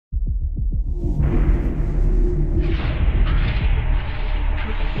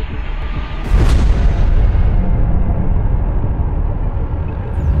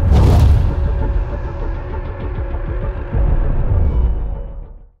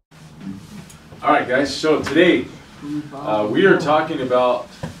All right, guys. So today we are talking about.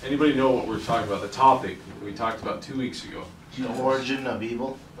 Anybody know what we're talking about? The topic we talked about 2 weeks ago. The origin of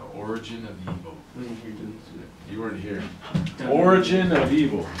evil. The origin of evil. You weren't here. Origin of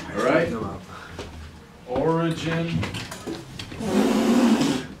evil. All right. Origin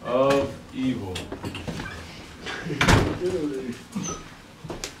of evil.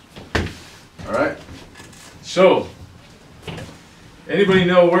 All right. So, anybody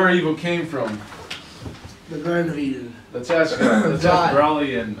know where evil came from? The Garden of Eden. Let's ask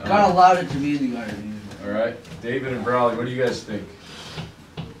Brawley and God allowed it to be in the Garden of Eden. all right, David and Brawley. What do you guys think?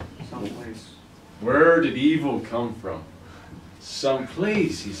 Someplace. Where did evil come from?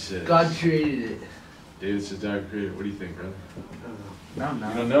 Someplace, he says. God created it. David says God created it. What do you think, brother? No, I'm You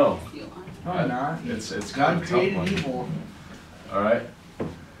not. don't know. No, I'm not. It's kind God of a tough created one. evil. All right.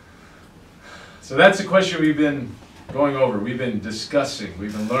 So that's the question we've been going over. We've been discussing.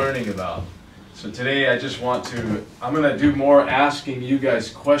 We've been learning about. So today I'm going to do more asking you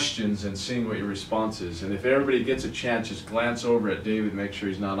guys questions and seeing what your response is. And if everybody gets a chance, just glance over at David, make sure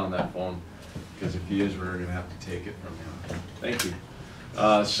he's not on that phone. Because if he is, we're going to have to take it from him. Thank you.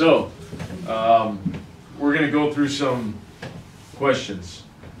 We're going to go through some questions.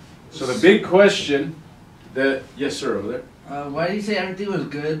 So the big question that, yes sir, over there. Why did you say everything was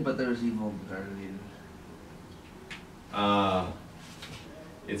good, but there was evil in the Garden of Eden?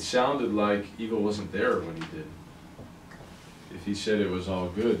 It sounded like evil wasn't there when he did. If he said it was all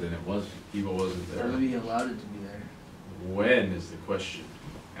good, then it wasn't. Evil wasn't there. Or maybe he allowed it to be there. When is the question?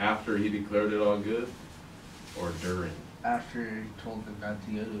 After he declared it all good, or during? After he told them not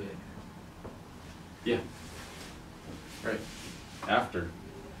to go to it. Yeah. Right. After.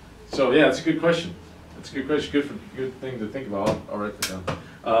 So yeah, that's a good question. That's a good question. Good thing to think about. I'll write that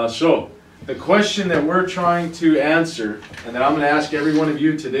down. So the question that we're trying to answer, and that I'm going to ask every one of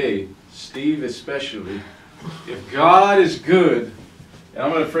you today, Steve especially, if God is good, and I'm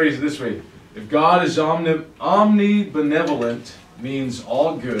going to phrase it this way: if God is omnibenevolent, means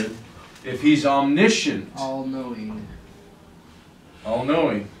all good. If He's omniscient, All-knowing.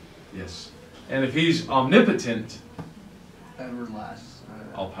 all-knowing, yes. And if He's omnipotent, Everlasting.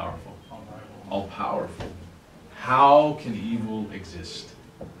 all-powerful. All-powerful. All-powerful. How can evil exist?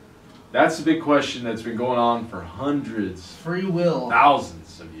 That's the big question that's been going on for hundreds, Free will.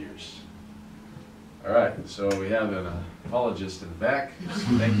 thousands of years. All right, so we have an apologist in the back.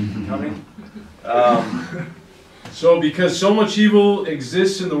 Thank you for coming. So because so much evil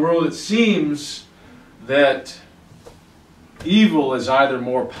exists in the world, it seems that evil is either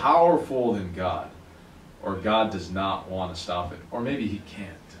more powerful than God, or God does not want to stop it, or maybe He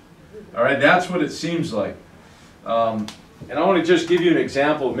can't. All right, that's what it seems like. And I want to just give you an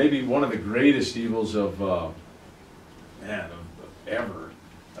example of maybe one of the greatest evils of ever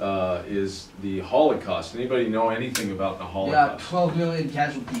is the Holocaust. Anybody know anything about the Holocaust? Yeah, 12 million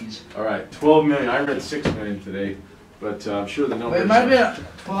casualties. All right, 12 million. I read 6 million today, but I'm sure the number. Wait, it might have been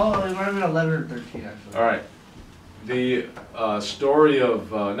 12. It might have been 11 or 13 actually. All right. The story of,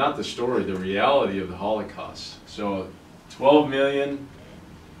 not the story, the reality of the Holocaust. So 12 million,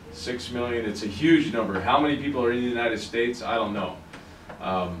 6 million, it's a huge number. How many people are in the United States? I don't know.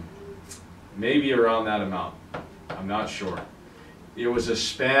 Maybe around that amount. I'm not sure. It was a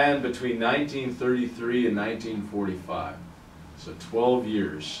span between 1933 and 1945. So 12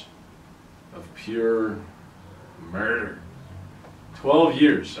 years of pure murder. 12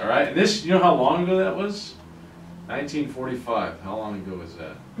 years, all right? And this, you know how long ago that was? 1945. How long ago was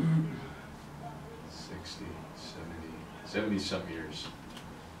that? 60, 70-something years.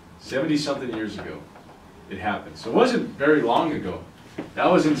 70-something years ago it happened. So it wasn't very long ago.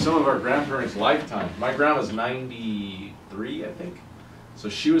 That was in some of our grandparents' lifetime. My grandma's 93, I think. So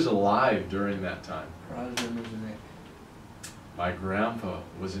she was alive during that time. Her husband was in it. My grandpa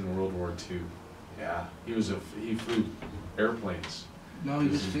was in World War II. Yeah, he flew airplanes. No, he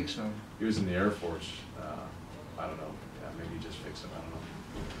just fixed them. He was in the Air Force. I don't know. Yeah, maybe he just fixed them. I don't know.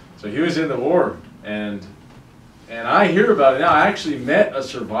 So he was in the war, and I hear about it now. I actually met a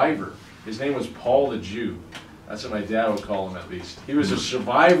survivor. His name was Paul the Jew. That's what my dad would call him, at least. He was a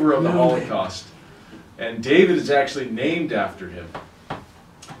survivor of the Holocaust, and David is actually named after him.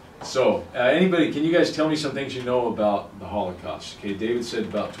 So, anybody, can you guys tell me some things you know about the Holocaust? Okay, David said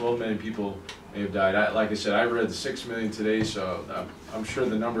about 12 million people may have died. Like I said, I read 6 million today, so I'm sure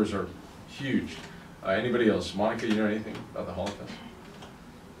the numbers are huge. Anybody else? Monica, you know anything about the Holocaust?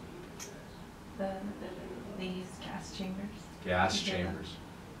 They used gas chambers. Gas chambers.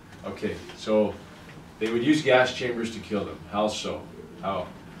 Okay, so they would use gas chambers to kill them. How so? How?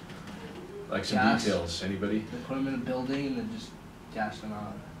 Like some Gas. details. Anybody? They put them in a building and then just gas them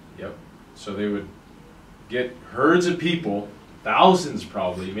out. Yep. So they would get herds of people, thousands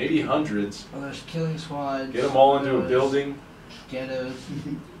probably, maybe hundreds, Well, there's killing squads. get them all into a there's building. Ghettos.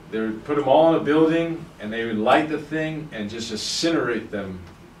 They would put them all in a building, and they would light the thing and just incinerate them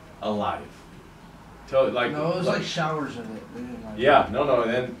alive. Till like No, it was like showers of it. They didn't like yeah, no,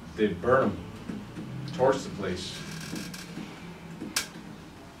 and then they'd burn them, torch the place.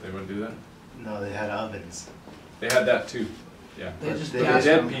 They wouldn't do that. No, they had ovens. They had that too. Yeah. They just They gas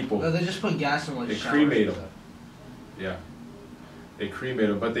dead them. people. No, they just put gas in like They showers cremate and them. stuff. Yeah. They cremate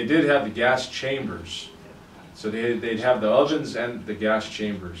them, but they did have the gas chambers. So they'd have the ovens and the gas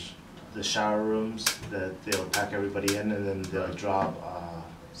chambers. The shower rooms that they would pack everybody in, and then they'll drop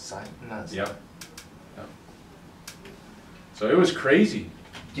Yep. Yep. So it was crazy.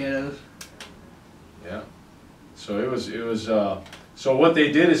 Ghettos. Yeah. So it was so what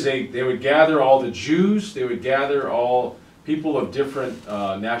they did is they would gather all the Jews, they would gather all people of different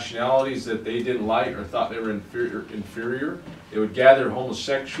nationalities that they didn't like or thought they were inferior. They would gather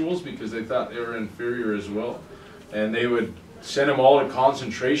homosexuals because they thought they were inferior as well. And they would send them all to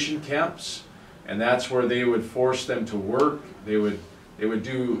concentration camps, and that's where they would force them to work. They would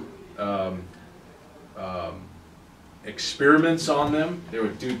do experiments on them. They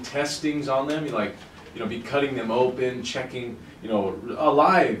would do testings on them, be cutting them open, checking,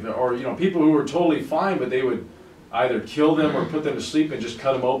 alive, or people who were totally fine, but they would either kill them or put them to sleep and just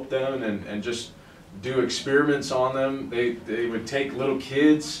cut them open and just do experiments on them. They would take little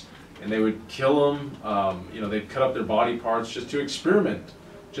kids and they would kill them. They'd cut up their body parts just to experiment,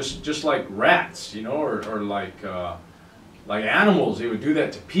 just like rats, or like animals. They would do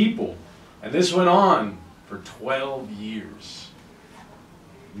that to people, and this went on for 12 years.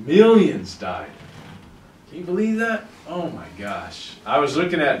 Millions died. Can you believe that? Oh my gosh! I was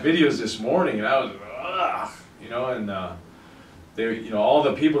looking at videos this morning, and I was, they, all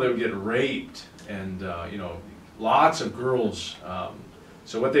the people that would get raped, and lots of girls.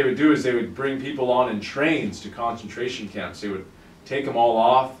 So what they would do is they would bring people on in trains to concentration camps. They would take them all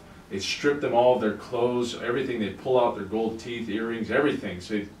off. They'd strip them all of their clothes, everything. They'd pull out their gold teeth, earrings, everything.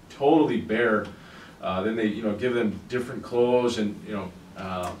 So they'd totally bare. Then they, give them different clothes, and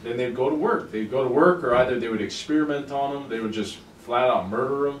then they'd go to work. They'd go to work, or either they would experiment on them. They would just flat out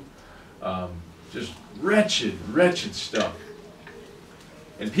murder them. Just wretched, wretched stuff.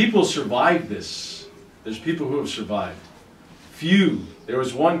 And people survived this. There's people who have survived. Few. There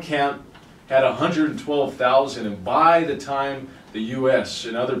was one camp had 112,000, and by the time the U.S.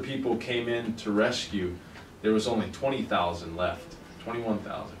 and other people came in to rescue, there was only 20,000 left.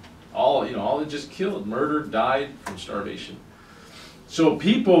 21,000. All just killed, murdered, died from starvation. So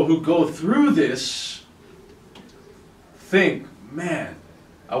people who go through this think, man,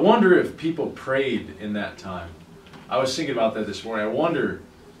 I wonder if people prayed in that time. I was thinking about that this morning. I wonder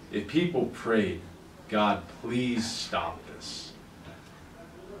if people prayed, God, please stop this.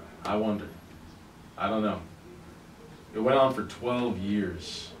 I wonder. I don't know. It went on for 12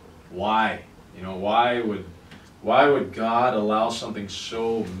 years. Why? Why would God allow something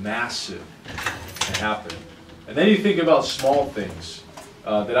so massive to happen? And then you think about small things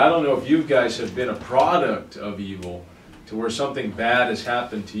that I don't know if you guys have been a product of evil, to where something bad has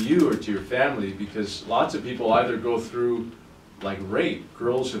happened to you or to your family, because lots of people either go through like rape.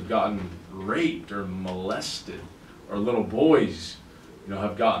 Girls have gotten raped or molested, or little boys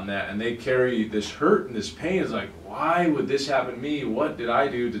have gotten that, and they carry this hurt and this pain. It's like, why would this happen to me? What did I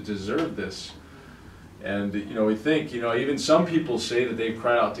do to deserve this? And we think, even some people say that they've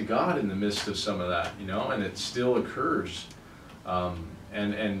cried out to God in the midst of some of that, and it still occurs.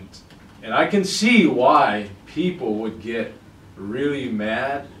 And I can see why people would get really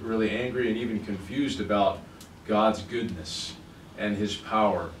mad, really angry, and even confused about God's goodness and His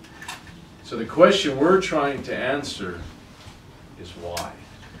power. So the question we're trying to answer is why?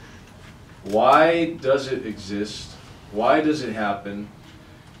 Why does it exist? Why does it happen?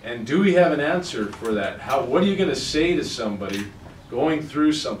 And do we have an answer for that? What are you going to say to somebody going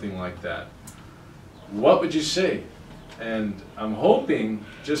through something like that? What would you say? And I'm hoping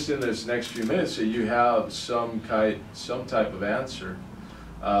just in this next few minutes that you have some type of answer.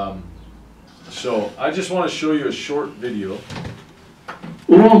 So I just want to show you a short video.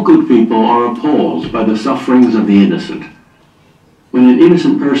 All good people are appalled by the sufferings of the innocent. When an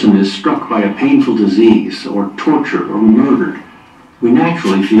innocent person is struck by a painful disease, or tortured, or murdered, we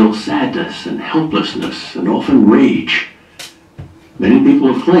naturally feel sadness and helplessness and often rage. Many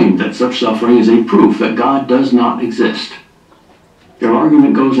people have claimed that such suffering is a proof that God does not exist. Their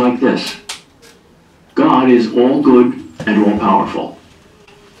argument goes like this: God is all good and all powerful.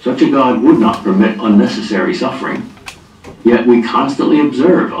 Such a God would not permit unnecessary suffering. Yet we constantly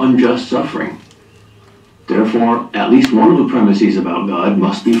observe unjust suffering. Therefore, at least one of the premises about God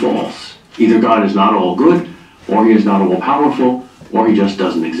must be false. Either God is not all good, or he is not all powerful, or he just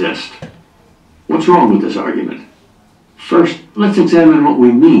doesn't exist. What's wrong with this argument? First, let's examine what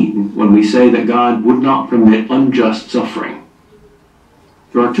we mean when we say that God would not permit unjust suffering.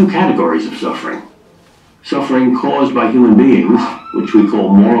 There are two categories of suffering. Suffering caused by human beings, which we call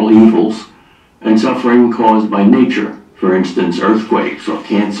moral evils, and suffering caused by nature, for instance, earthquakes or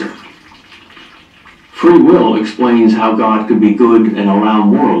cancer. Free will explains how God could be good and allow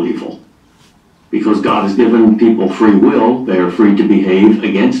moral evil. Because God has given people free will, they are free to behave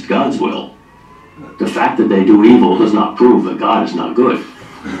against God's will. The fact that they do evil does not prove that God is not good.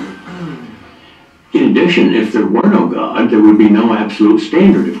 In addition, if there were no God, there would be no absolute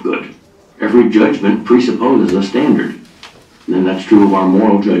standard of good. Every judgment presupposes a standard. And that's true of our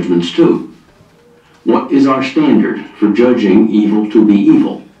moral judgments too. What is our standard for judging evil to be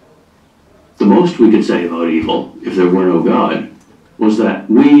evil? The most we could say about evil, if there were no God, was that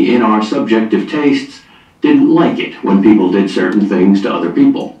we, in our subjective tastes, didn't like it when people did certain things to other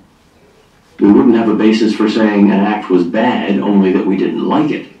people. We wouldn't have a basis for saying an act was bad, only that we didn't like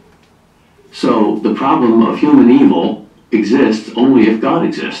it. So the problem of human evil exists only if God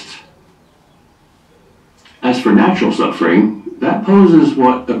exists. As for natural suffering, that poses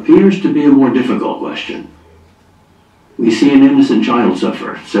what appears to be a more difficult question. We see an innocent child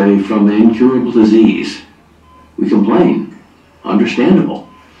suffer, say from an incurable disease. We complain. Understandable.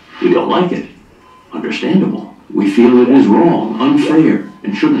 We don't like it. Understandable. We feel it is wrong, unfair,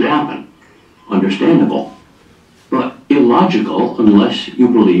 and shouldn't happen. Understandable. But illogical unless you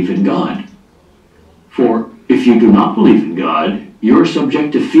believe in God. For if you do not believe in God, your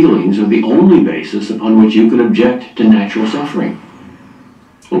subjective feelings are the only basis upon which you can object to natural suffering.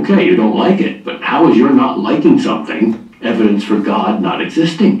 Okay, you don't like it, but how is your not liking something evidence for God not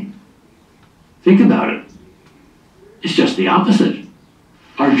existing? Think about it. It's just the opposite.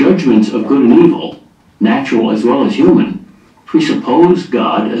 Our judgments of good and evil, natural as well as human, presuppose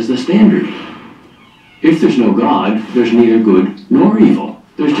God as the standard. If there's no God, there's neither good nor evil.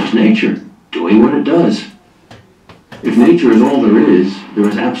 There's just nature, doing what it does. If nature is all there is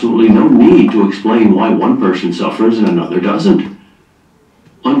absolutely no need to explain why one person suffers and another doesn't.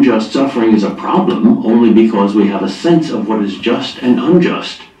 Unjust suffering is a problem only because we have a sense of what is just and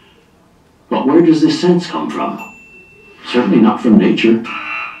unjust. But where does this sense come from? Certainly not from nature.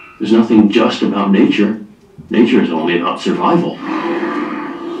 There's nothing just about nature. Nature is only about survival.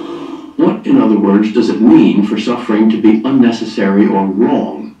 What, in other words, does it mean for suffering to be unnecessary or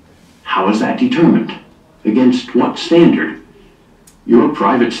wrong? How is that determined? Against what standard? Your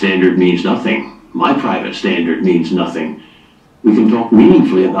private standard means nothing. My private standard means nothing. We can talk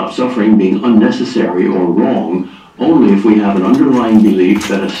meaningfully about suffering being unnecessary or wrong only if we have an underlying belief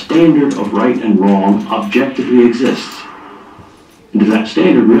that a standard of right and wrong objectively exists. And if that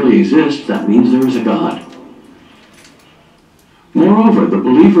standard really exists, that means there is a God. Moreover, the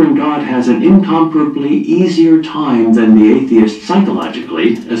believer in God has an incomparably easier time than the atheist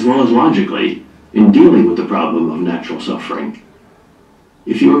psychologically, as well as logically, in dealing with the problem of natural suffering.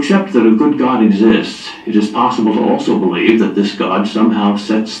 If you accept that a good God exists, it is possible to also believe that this God somehow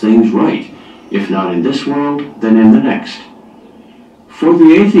sets things right, if not in this world, then in the next. For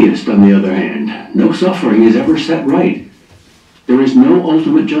the atheist, on the other hand, no suffering is ever set right. There is no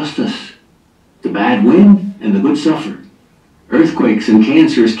ultimate justice. The bad win and the good suffer. Earthquakes and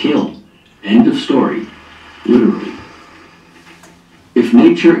cancers kill. End of story. Literally. If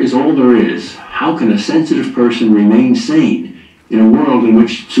nature is all there is, how can a sensitive person remain sane in a world in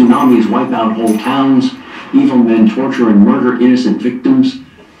which tsunamis wipe out whole towns, evil men torture and murder innocent victims,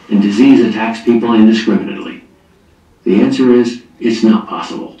 and disease attacks people indiscriminately? The answer is, it's not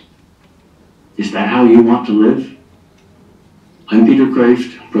possible. Is that how you want to live? I'm Peter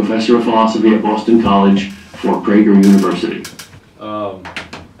Kraft, professor of philosophy at Boston College for Prager University.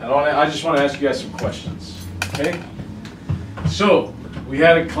 I just want to ask you guys some questions, okay? So, we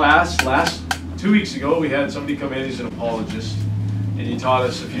had a class 2 weeks ago, we had somebody come in, he's an apologist, and he taught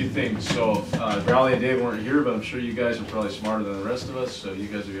us a few things. So, Raleigh and Dave weren't here, but I'm sure you guys are probably smarter than the rest of us, so you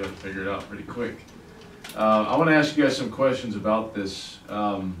guys are going to figure it out pretty quick. I want to ask you guys some questions about this.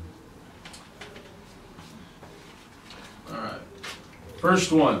 All right.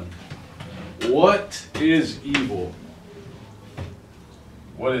 First one. What is evil?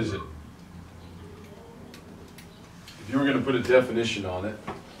 What is it? If you were going to put a definition on it.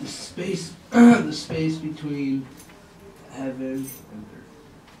 The space between heaven and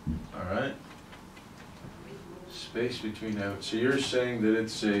earth. All right. Space between heaven. So you're saying that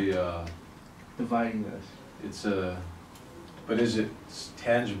it's a Dividing us. it's a But is it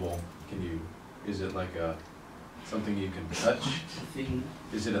tangible? Is it like something you can touch? Thing.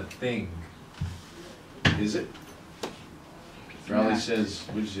 Is it a thing? Is it? an Raleigh act. says,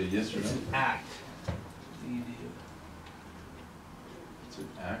 would you say yes or It's no? an act. that you do. It's an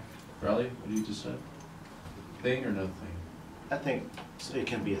act. Raleigh, what do you just say? Thing or no thing? I think it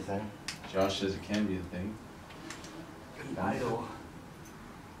can be a thing. Josh says it can be a thing. Idol.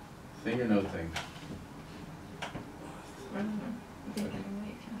 Thing or no thing? I don't know. I think I'm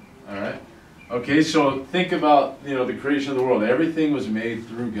right, yeah. All right. Okay, so think about, the creation of the world. Everything was made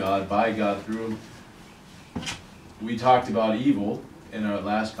through God, by God, through Him. We talked about evil in our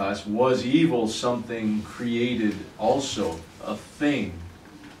last class. Was evil something created also, a thing?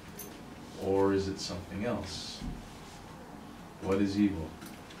 Or is it something else? What is evil?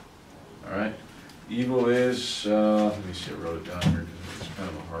 All right. Evil is, let me see, I wrote it down here because it's kind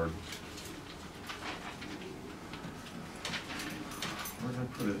of a hard. Where did I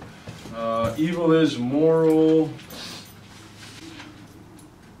put it? Evil is moral,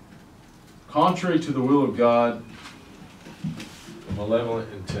 contrary to the will of God,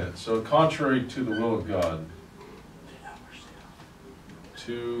 malevolent intent. So contrary to the will of God.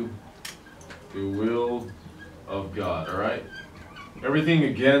 To the will of God, all right? Everything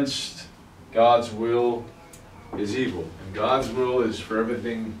against God's will is evil. And God's will is for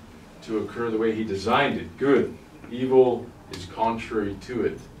everything to occur the way He designed it. Good. Evil is contrary to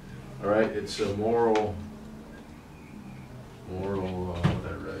it. All right? It's a moral, what did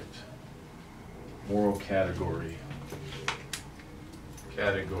I write? Moral category.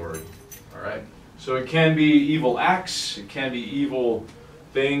 All right? So it can be evil acts. It can be evil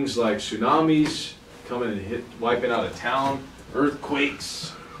things like tsunamis coming and wiping out a town,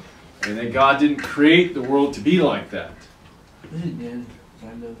 earthquakes. And then God didn't create the world to be like that. He did,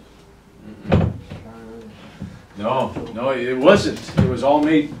 kind of. Mm-mm. Not really. No, it wasn't. It was all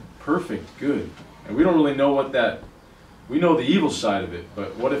made perfect, good. And we don't really know what that, we know the evil side of it,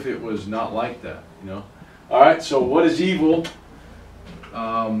 but what if it was not like that, All right, so what is evil?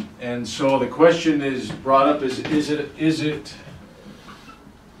 And so the question is brought up is it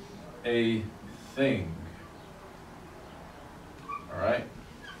a thing? All right?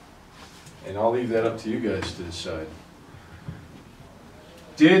 And I'll leave that up to you guys to decide.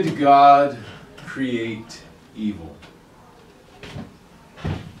 Did God create evil?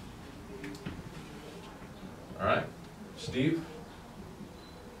 All right, Steve?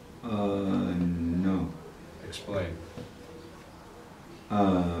 No. Explain.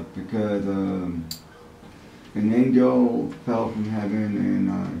 Because an angel fell from heaven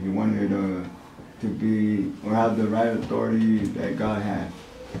and he wanted to be or have the right authority that God had.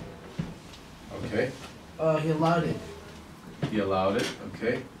 Okay. He allowed it. He allowed it,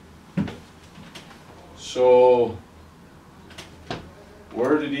 okay. So,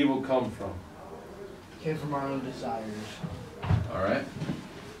 where did evil come from? Came from our own desires. All right.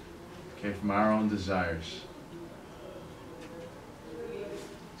 Came from our own desires.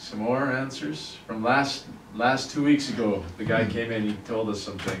 Some more answers from last 2 weeks ago. The guy came in, he told us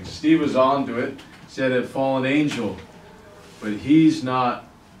some things. Steve was on to it, said a fallen angel, but he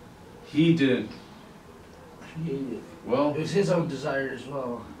didn't. Created it. Well, It was his own desire as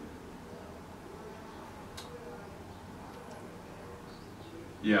well.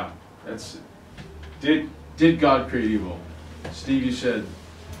 yeah, that's. Did God create evil? Steve, you said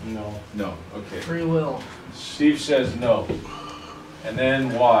No. no. Okay. Free will. Steve says no. And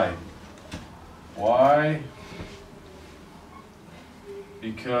then why? Why?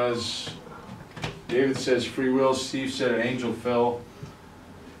 Because David says free will. Steve said an angel fell.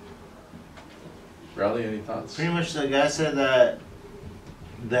 Riley, any thoughts? Pretty much the guy said that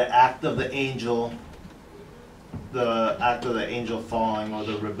the act of the angel falling or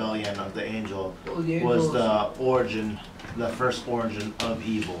the rebellion of the angel Well, the was angels- the first origin of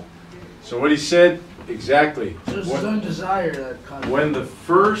evil. So what he said exactly. It was his own desire that caused When the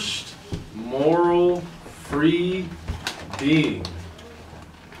first moral, free being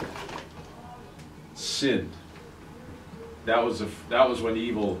sinned, that's when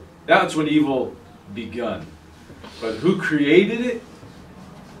evil begun. But who created it?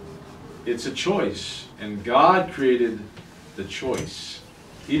 It's a choice, and God created the choice.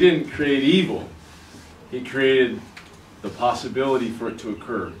 He didn't create evil. He created the possibility for it to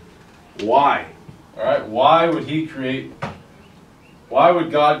occur. Why? All right, why would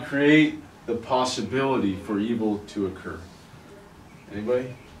God create the possibility for evil to occur?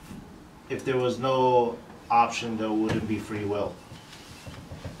 Anybody? If there was no option, there wouldn't be free will.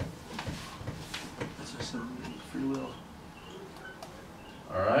 That's what I said, free will.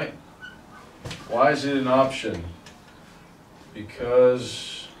 All right. Why is it an option?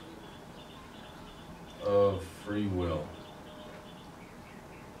 because of free will.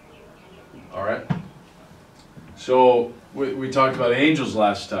 All right. So we talked about angels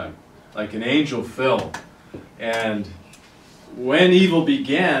last time. Like an angel fell. And when evil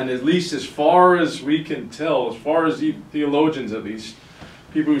began, at least as far as we can tell, as far as theologians at least,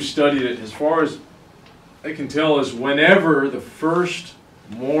 people who studied it, as far as I can tell, is whenever the first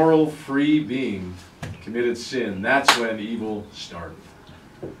moral free being committed sin, that's when evil started.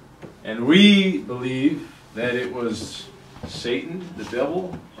 And we believe that it was Satan, the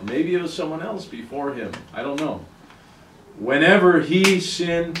devil, or maybe it was someone else before him. I don't know. Whenever he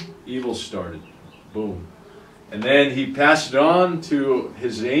sinned, evil started. Boom. And then he passed it on to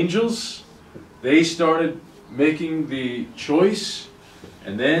his angels. They started making the choice.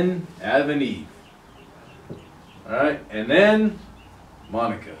 And then Adam and Eve. Alright? And then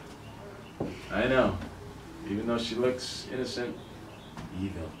Monica. I know. Even though she looks innocent,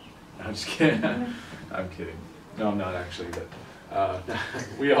 evil. I'm just kidding. I'm kidding. No, I'm not actually, but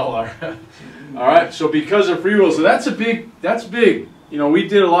we all are. All right. So because of free will, so that's big. You know, we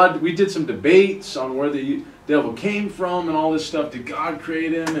did some debates on where the devil came from and all this stuff. Did God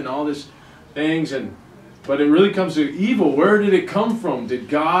create him and all this things? But it really comes to evil. Where did it come from? Did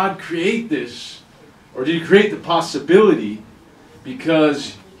God create this, or did He create the possibility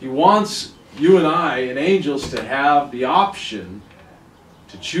because He wants you and I and angels to have the option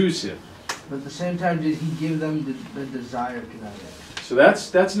to choose Him? But at the same time, did He give them the desire to that? So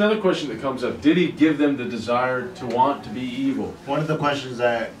that's another question that comes up. Did He give them the desire to want to be evil? One of the questions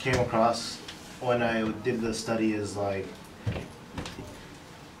that came across when I did the study is like,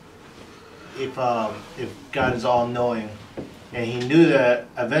 if God is all knowing, and He knew that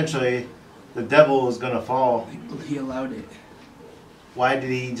eventually the devil was gonna fall, He allowed it. why did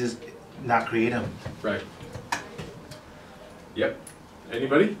He just not create him? Right. Yep.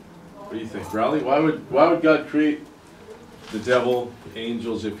 Anybody? What do you think, Raleigh? Why would God create the devil,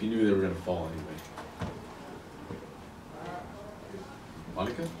 angels, if He knew they were going to fall anyway?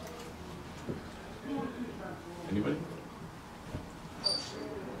 Monica? Anybody?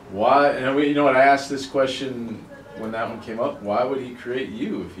 Why? And you know what? I asked this question when that one came up. Why would He create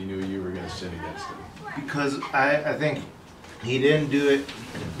you if He knew you were going to sin against Him? Because I think He didn't do it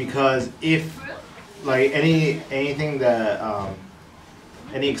because if like anything that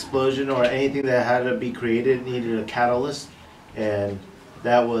any explosion or anything that had to be created needed a catalyst, and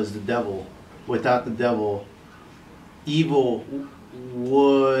that was the devil. Without the devil, evil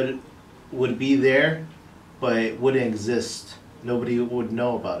would be there, but it wouldn't exist. Nobody would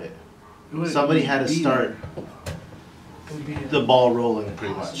know about it. Somebody had to start the ball rolling,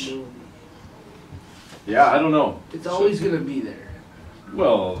 pretty much. Yeah, I don't know. It's always going to be there.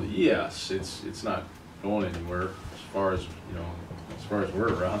 Well, yes, it's not going anywhere as far as as far as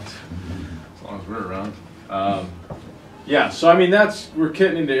we're around. As long as we're around. Yeah, so I mean we're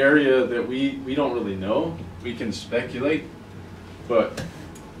getting into area that we don't really know. We can speculate, but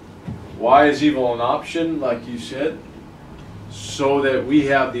why is evil an option, like you said? So that we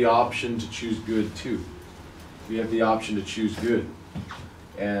have the option to choose good too. We have the option to choose good.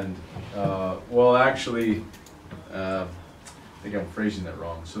 And well, actually, I think I'm phrasing that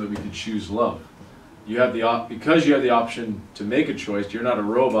wrong. So that we can choose love. You have because you have the option to make a choice. You're not a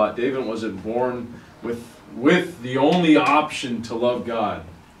robot. David wasn't born with the only option to love God.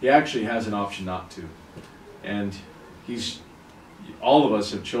 He actually has an option not to, and all of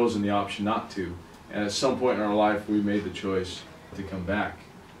us have chosen the option not to. And at some point in our life, we made the choice to come back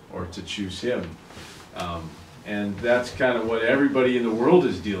or to choose Him. And that's kind of what everybody in the world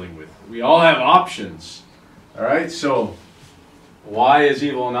is dealing with. We all have options. All right. So why is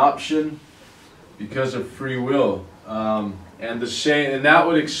evil an option? Because of free will, and that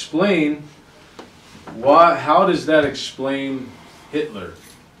would explain how does that explain Hitler?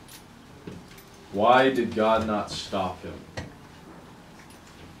 Why did God not stop him?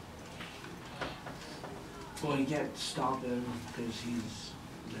 Well, you can't stop him because he's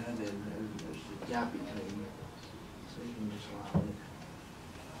in heaven and there's a gap between, so you can just allow it.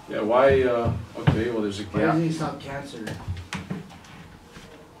 Yeah. Why? Okay. Well, there's a Why gap. doesn't he stop cancer?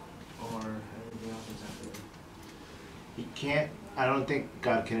 He can't. I don't think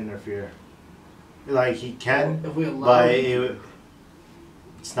God can interfere. Like He can, If we allow but it,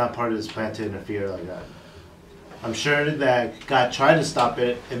 it's not part of His plan to interfere like that. I'm sure that God tried to stop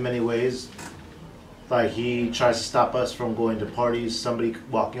it in many ways. Like He tries to stop us from going to parties. Somebody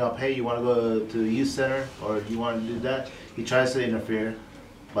walking up, hey, you want to go to the youth center, or do you want to do that? He tries to interfere,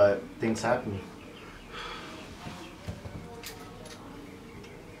 but things happen.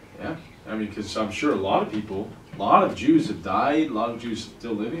 Yeah. I mean, because I'm sure a lot of people a lot of Jews have died, a lot of Jews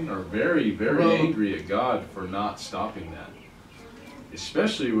still living are very, very angry at God for not stopping that.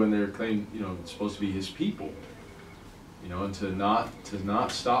 Especially when they're claiming, you know, it's supposed to be His people. You know, and to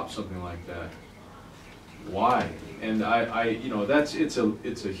not stop something like that. Why? And you know, it's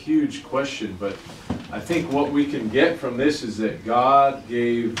a huge question, but I think what we can get from this is that God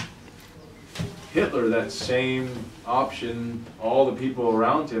gave Hitler that same option, all the people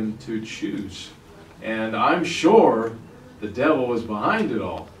around him, to choose. And I'm sure the devil was behind it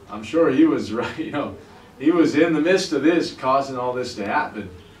all. I'm sure he was right, you know, he was in the midst of this, causing all this to happen.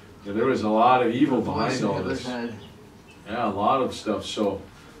 You know, there was a lot of evil behind all this. Yeah, a lot of stuff. So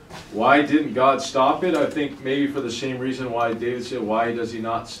why didn't God stop it? I think maybe for the same reason why David said, why does He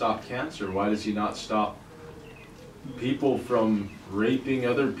not stop cancer? Why does He not stop people from raping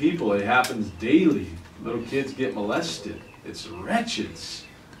other people? It happens daily. Little kids get molested. It's wretched.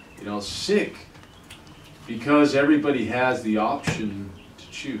 You know, sick. Because everybody has the option to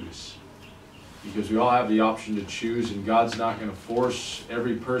choose. Because we all have the option to choose, and God's not going to force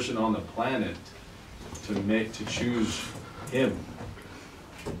every person on the planet to choose Him.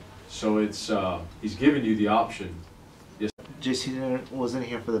 So it's He's given you the option. Yes. JC wasn't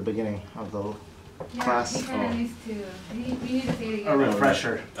here for the beginning of the class. He kind of needs to. We need to say it A again.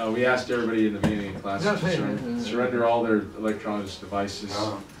 refresher. We asked everybody in the beginning class to surrender all their electronic devices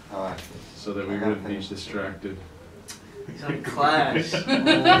so that we wouldn't be distracted. He's on class.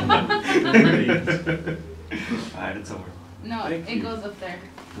 Alright, it's over. No, Thank it you. goes up there.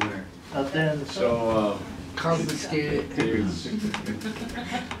 Where? Up there in the So, Confiscated. David's.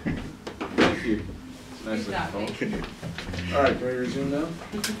 Thank you. It's nice Good job, looking phone. All right, can we resume now?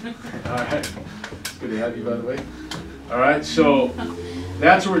 All right. It's good to have you, by the way. All right, so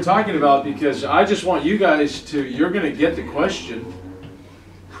that's what we're talking about, because I just want you guys to, you're going to get the question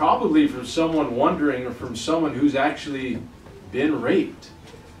probably from someone wondering, or from someone who's actually been raped.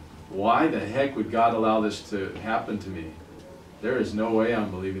 Why the heck would God allow this to happen to me? There is no way I'm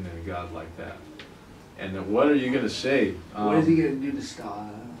believing in a God like that. And then what are you going to say? What is He going to do to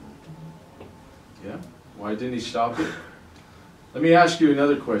stop? Yeah, why didn't He stop it? Let me ask you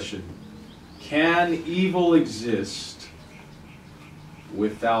another question. Can evil exist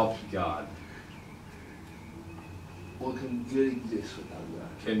without God? What can good exist without God?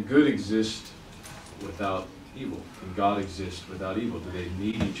 Can good exist without evil? Can God exist without evil? Do they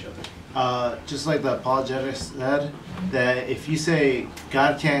need each other? Just like the apologetics said, that if you say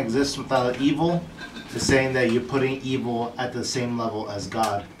God can't exist without evil, it's saying that you're putting evil at the same level as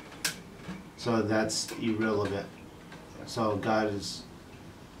God. So that's irrelevant. So God is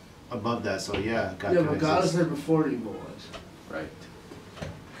above that. So yeah, God Yeah, can but God was exist. there before evil was. Right.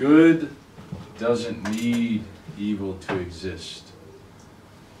 Good doesn't need evil to exist.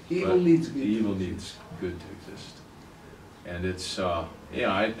 Evil But needs good. Evil needs good to exist. And it's,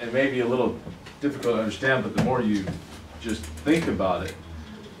 it may be a little difficult to understand, but the more you just think about it,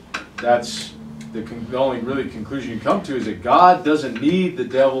 that's the only really conclusion you come to, is that God doesn't need the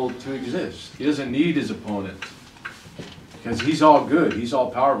devil to exist. He doesn't need his opponent. Because he's all good, he's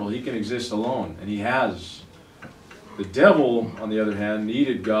all powerful, he can exist alone, and he has. The devil, on the other hand,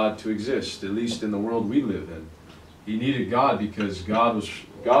 needed God to exist, at least in the world we live in. He needed God because God was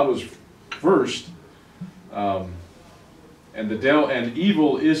first, and the devil and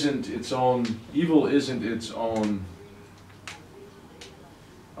evil isn't its own. Evil isn't its own.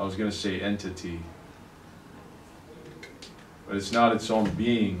 I was going to say entity, but it's not its own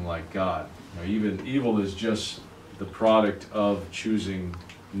being like God. You know, even evil is just the product of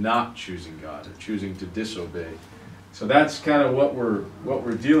not choosing God, or choosing to disobey. So that's kind of what we're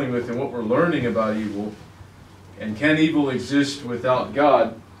dealing with and what we're learning about evil. And can evil exist without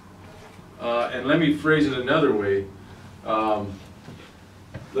God? And let me phrase it another way.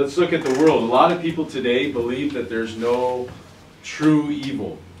 Let's look at the world. A lot of people today believe that there's no true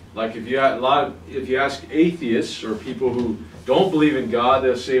evil. Like if you ask atheists or people who don't believe in God,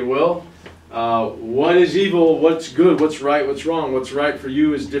 they'll say, well, what is evil? What's good? What's right? What's wrong? What's right for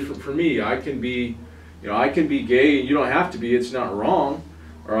you is different for me. I can be gay and you don't have to be. It's not wrong.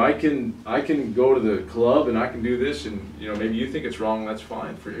 Or I can go to the club and I can do this, and maybe you think it's wrong. That's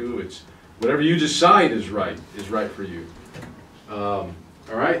fine for you. It's whatever you decide is right for you. All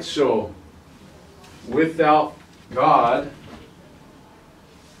right. So without God,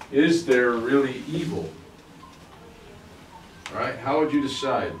 is there really evil? All right. How would you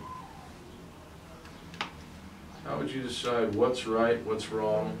decide? How would you decide what's right, what's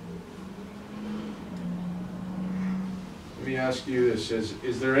wrong? Let me ask you this,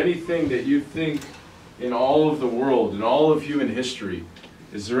 is there anything that you think in all of the world, in all of human history,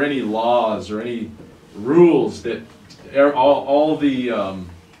 is there any laws or any rules that all the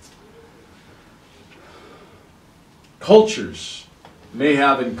cultures may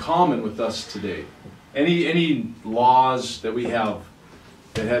have in common with us today? Any laws that we have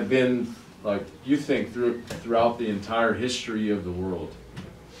that have been, like, you think throughout the entire history of the world?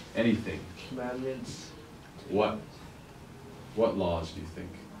 Anything? Commandments. What laws do you think?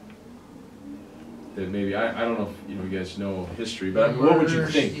 That maybe, I don't know if you guys know history, but I mean, what would you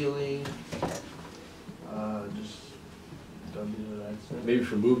Murder, think? Stealing. Just don't do what I said. Maybe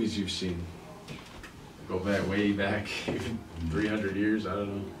from movies you've seen. Go back, way back, even 300 years, I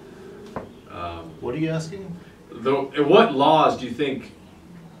don't know. What are you asking? What laws do you think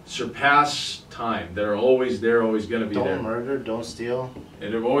surpass time? That are always there, always going to be there? Don't murder, don't steal.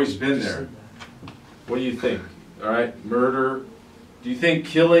 And have always been there. What do you think? All right, murder. Do you think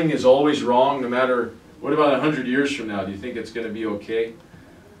killing is always wrong, no matter? What about 100 years from now? Do you think it's going to be okay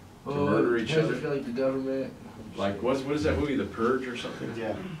to murder each other? I feel like the government. Like what is that movie, The Purge or something?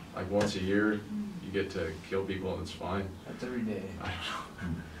 Yeah. Like once a year, you get to kill people and it's fine. That's every day. I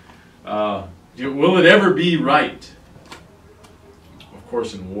don't know. Will it ever be right? Of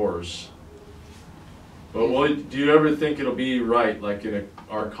course, in wars. But do you ever think it'll be right, like in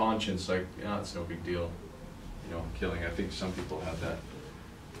our conscience, like, yeah, it's no big deal, killing? I think some people have that.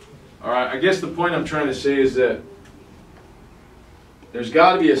 All right, I guess the point I'm trying to say is that there's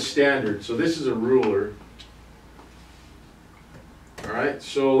got to be a standard. So this is a ruler. All right,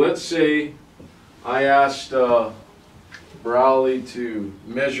 so let's say I asked Brawley to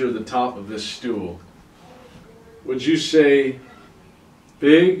measure the top of this stool. Would you say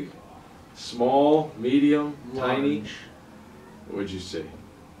big, small, medium, tiny? What would you say?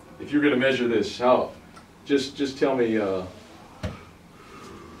 If you're going to measure this, how? Just tell me how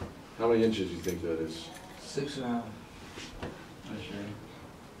many inches you think that is. 6.5. Not sure.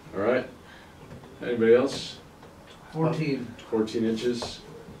 All right. Anybody else? 14. 14 inches.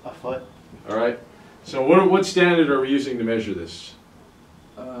 A foot. All right. So what standard are we using to measure this?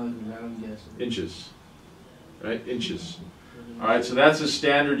 I'm guessing. Inches. Right? Inches. All right. So that's a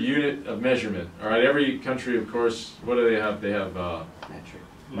standard unit of measurement. All right. Every country, of course, what do they have? They have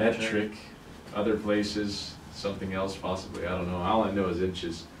metric. Other places, something else possibly. I don't know. All I know is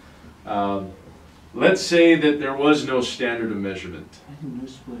inches. Let's say that there was no standard of measurement.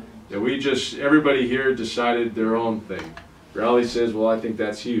 That everybody here decided their own thing. Raleigh says, well, I think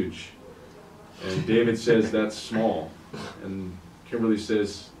that's huge. And David says that's small. And Kimberly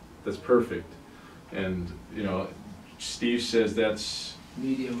says that's perfect. And, Steve says that's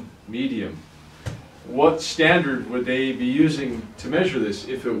medium. What standard would they be using to measure this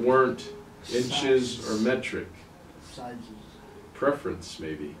if it weren't inches or metric? Sizes. Preference,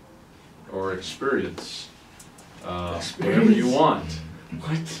 maybe. Or experience. Whatever you want.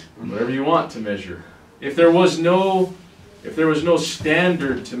 Whatever you want to measure. If there was no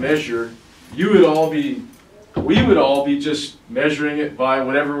standard to measure, we would all be just measuring it by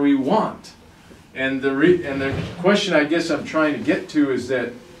whatever we want. And the question I guess I'm trying to get to is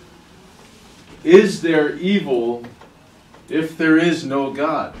that, is there evil if there is no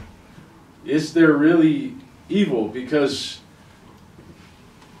God? Is there really evil? Because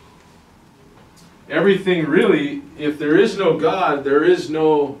everything really, if there is no God, there's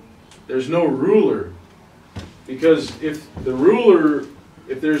no ruler. Because if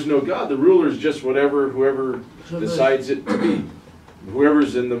there's no God, the ruler is just whoever decides it to be.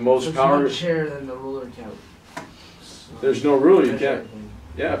 Whoever's in the most power. If chair, then the ruler counts. So there's no ruler, you can't.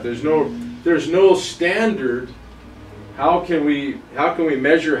 Yeah, if there's no standard, how can we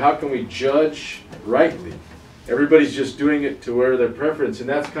measure, how can we judge rightly? Everybody's just doing it to where their preference, and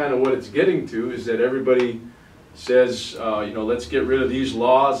that's kind of what it's getting to, is that everybody says, let's get rid of these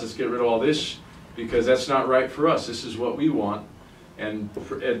laws, let's get rid of all this, because that's not right for us. This is what we want. And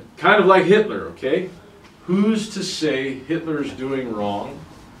kind of like Hitler, okay? Who's to say Hitler's doing wrong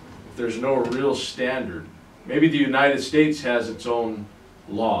if there's no real standard? Maybe the United States has its own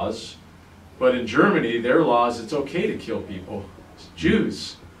laws, but in Germany, their laws, it's okay to kill people. It's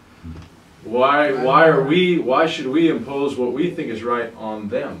Jews. Why should we impose what we think is right on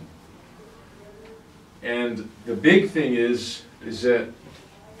them? And the big thing is that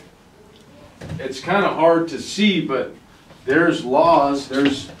it's kind of hard to see, but there's laws,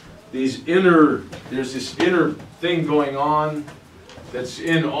 there's this inner thing going on that's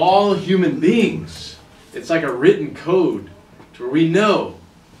in all human beings. It's like a written code to where we know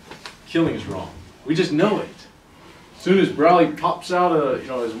killing is wrong. We just know it. As soon as Brawley pops out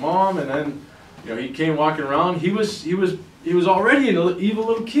his mom, and then he came walking around, he was already an evil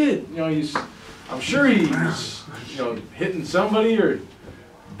little kid. I'm sure he was hitting somebody or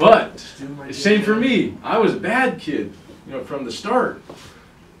But Do my the same for job. me. I was a bad kid, you know, from the start.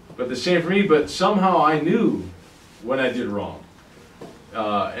 But the same for me. But somehow I knew when I did wrong.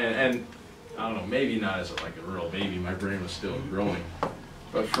 And I don't know, maybe not as like a real baby. My brain was still growing.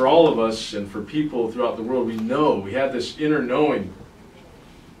 But for all of us and for people throughout the world, we know, we have this inner knowing.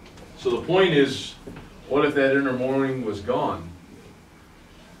 So the point is, what if that inner knowing was gone?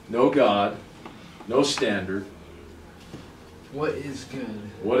 No God, no standard. What is good?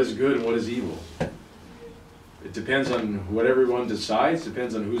 What is good and what is evil? It depends on what everyone decides.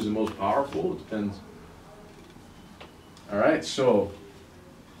 Depends on who's the most powerful. It depends. All right, so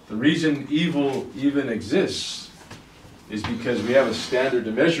the reason evil even exists is because we have a standard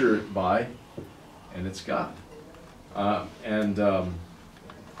to measure it by, and it's God.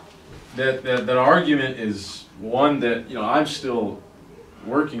 That argument is one that, you know, I'm still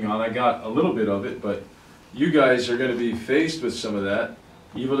working on. I got a little bit of it, but you guys are going to be faced with some of that.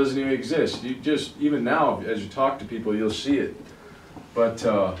 Evil doesn't even exist. You just, even now, as you talk to people, you'll see it. But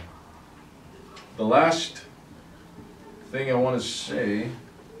the last thing I want to say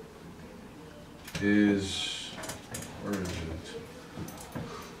is, where is it?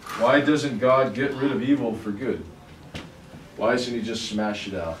 Why doesn't God get rid of evil for good? Why doesn't He just smash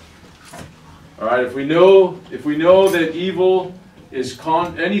it out? All right, if we know that evil is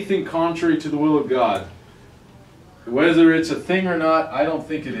anything contrary to the will of God, whether it's a thing or not, I don't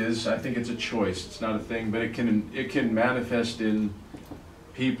think it is. I think it's a choice. It's not a thing, but it can manifest in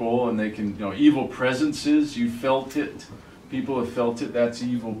people, and they can, you know, evil presences. You felt it. People have felt it. That's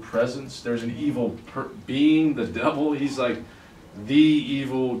evil presence. There's an evil being, the devil. He's like the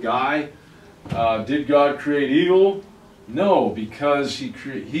evil guy. Did God create evil? No, because He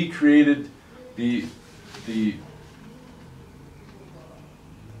created the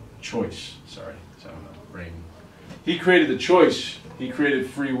choice. Sorry, brain. He created the choice. He created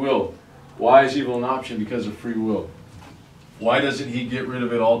free will. Why is evil an option? Because of free will. Why doesn't He get rid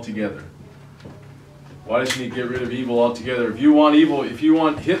of it altogether? Why doesn't He get rid of evil altogether? If you want evil, if you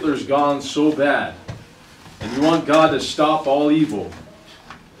want Hitler's gone so bad, and you want God to stop all evil,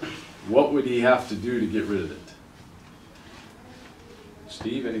 what would He have to do to get rid of it?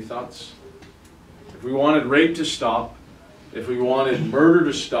 Steve, any thoughts? If we wanted rape to stop, if we wanted murder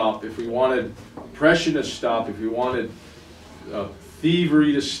to stop, if we wanted oppression to stop, if we wanted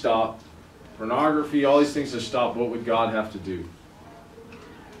thievery to stop, pornography, all these things to stop, what would God have to do?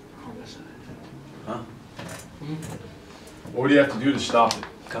 Homicide. Huh? What would He have to do to stop it?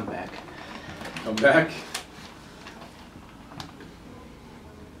 Come back. Come back?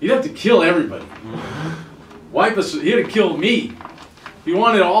 He'd have to kill everybody. Wipe us. He'd have killed me. If He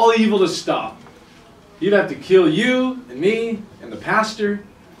wanted all evil to stop, He'd have to kill you and me and the pastor,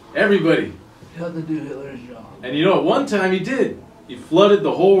 everybody. He had to do Hitler's job. And you know, at one time He did. He flooded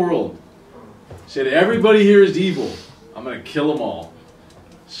the whole world. Said, everybody here is evil. I'm going to kill them all.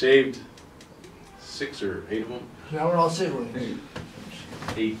 Saved 6 or 8 of them. Now we're all siblings.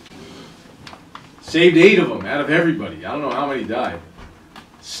 8. Saved 8 of them out of everybody. I don't know how many died.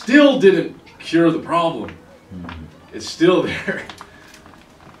 Still didn't cure the problem. It's still there.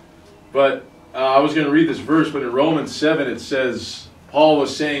 But I was going to read this verse, but in Romans 7 it says, Paul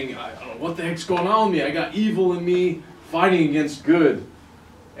was saying, I don't know what the heck's going on with me. I got evil in me fighting against good.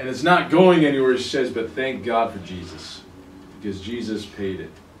 And it's not going anywhere, he says, but thank God for Jesus. Because Jesus paid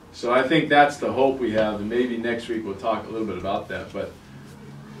it. So I think that's the hope we have, and maybe next week we'll talk a little bit about that. But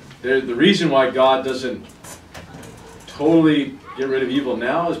the reason why God doesn't totally get rid of evil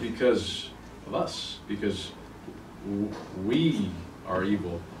now is because of us. Because we are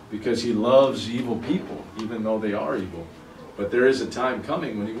evil. Because He loves evil people, even though they are evil. But there is a time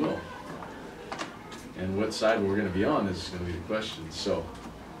coming when He will. And what side we're going to be on is going to be the question. So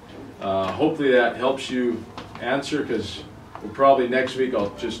hopefully that helps you answer, because we'll probably next week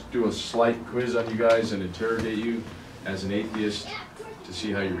I'll just do a slight quiz on you guys and interrogate you as an atheist to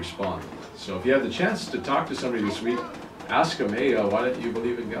see how you respond. So if you have the chance to talk to somebody this week, ask them, hey, why don't you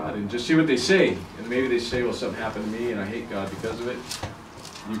believe in God? And just see what they say. And maybe they say, well, something happened to me and I hate God because of it.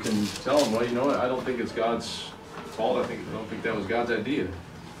 You can tell them, well, you know what, I don't think it's God's fault. I don't think that was God's idea.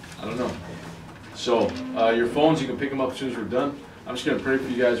 I don't know. So your phones, you can pick them up as soon as we're done. I'm just going to pray for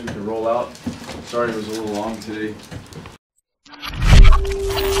you guys. We can roll out. Sorry it was a little long today.